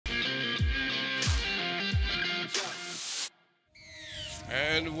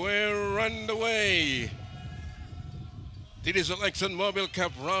And we're underway. Digicel ExxonMobil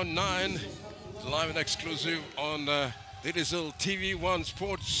Cup Round 9, live and exclusive on Digicel TVWAN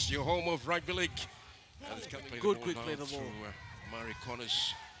Sports, your home of rugby league. Good quick play the ball. Murray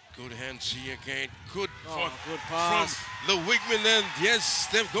Connors, good hands here again. Good pass from the Wigmen, and yes,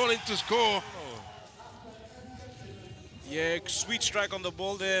 they've gone in to score. Yeah, sweet strike on the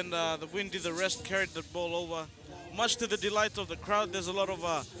ball there, and the wind did the rest, carried the ball over. Much to the delight of the crowd. There's a lot of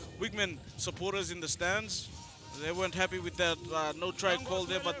Wigmen supporters in the stands. They weren't happy with that no try call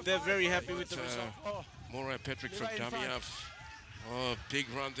there, but they're very happy with the result. Moray Patrick from Damiaf. Oh, big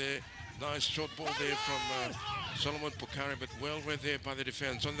run there. Nice short ball there from Solomon Pukari, but well read there by the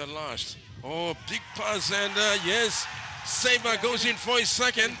defense on the last. Oh, big pass, and yes, Saber goes in for his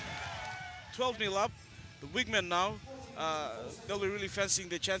second. 12-0 up. The Wigmen now, they'll be really fancying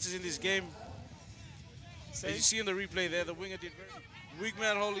their chances in this game. As you see in the replay there, the winger did very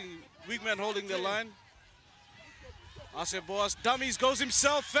Wigmen holding their line. Ase Boas dummies, goes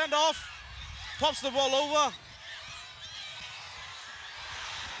himself, fend off, pops the ball over.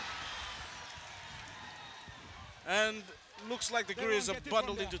 And looks like the Gurias are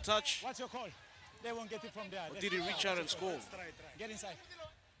bundled into touch. What's your call? They won't get it from there. Or did he reach out and score? Get inside.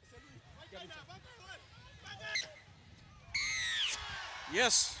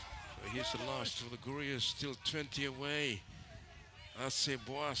 Yes. So here's the last for the Gurias, still 20 away. Ase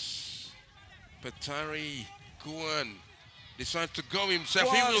Boas, Patari, Guan decides to go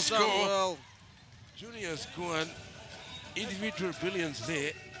himself. He will score. Well. Junior's Guan, individual brilliance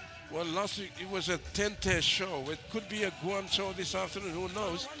there. Well, last week it was a 10-test show. It could be a Guan show this afternoon. Who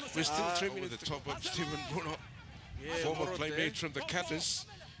knows? We're still 3 minutes at the top of Stephen Bruno, former playmate from the Cutters.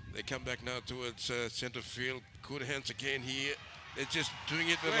 They come back now towards center field. Good hands again here. They're just doing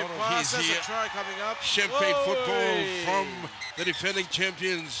it with a lot of his here. Try coming up. Champagne football from the defending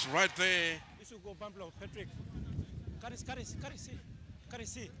champions right there. This will go Bumplo, Patrick.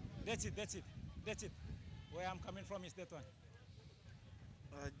 Carisi. That's it. Where I'm coming from is that one.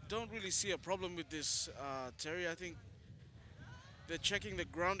 I don't really see a problem with this, Terry. I think they're checking the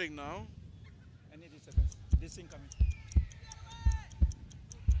grounding now. I need it seconds. This thing coming.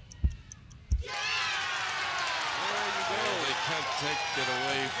 They can't take it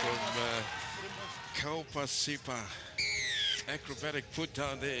away from Kaupa Sipa. Acrobatic put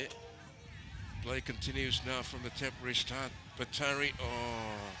down there. Play continues now from the temporary start. Batari,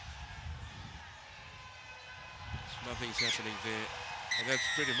 nothing's happening there. And that's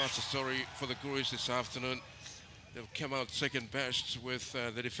pretty much the story for the Gurias this afternoon. They've come out second best with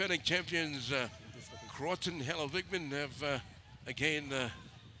the defending champions, Croton Hela Wigmen, have again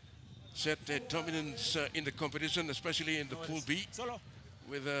set their dominance in the competition, especially in the Pool B,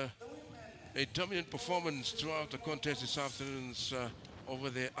 with a dominant performance throughout the contest this afternoon over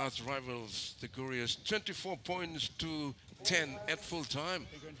their arch rivals, the Gurias. 24 points to 10 at full time.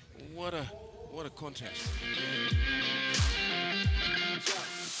 What a contest.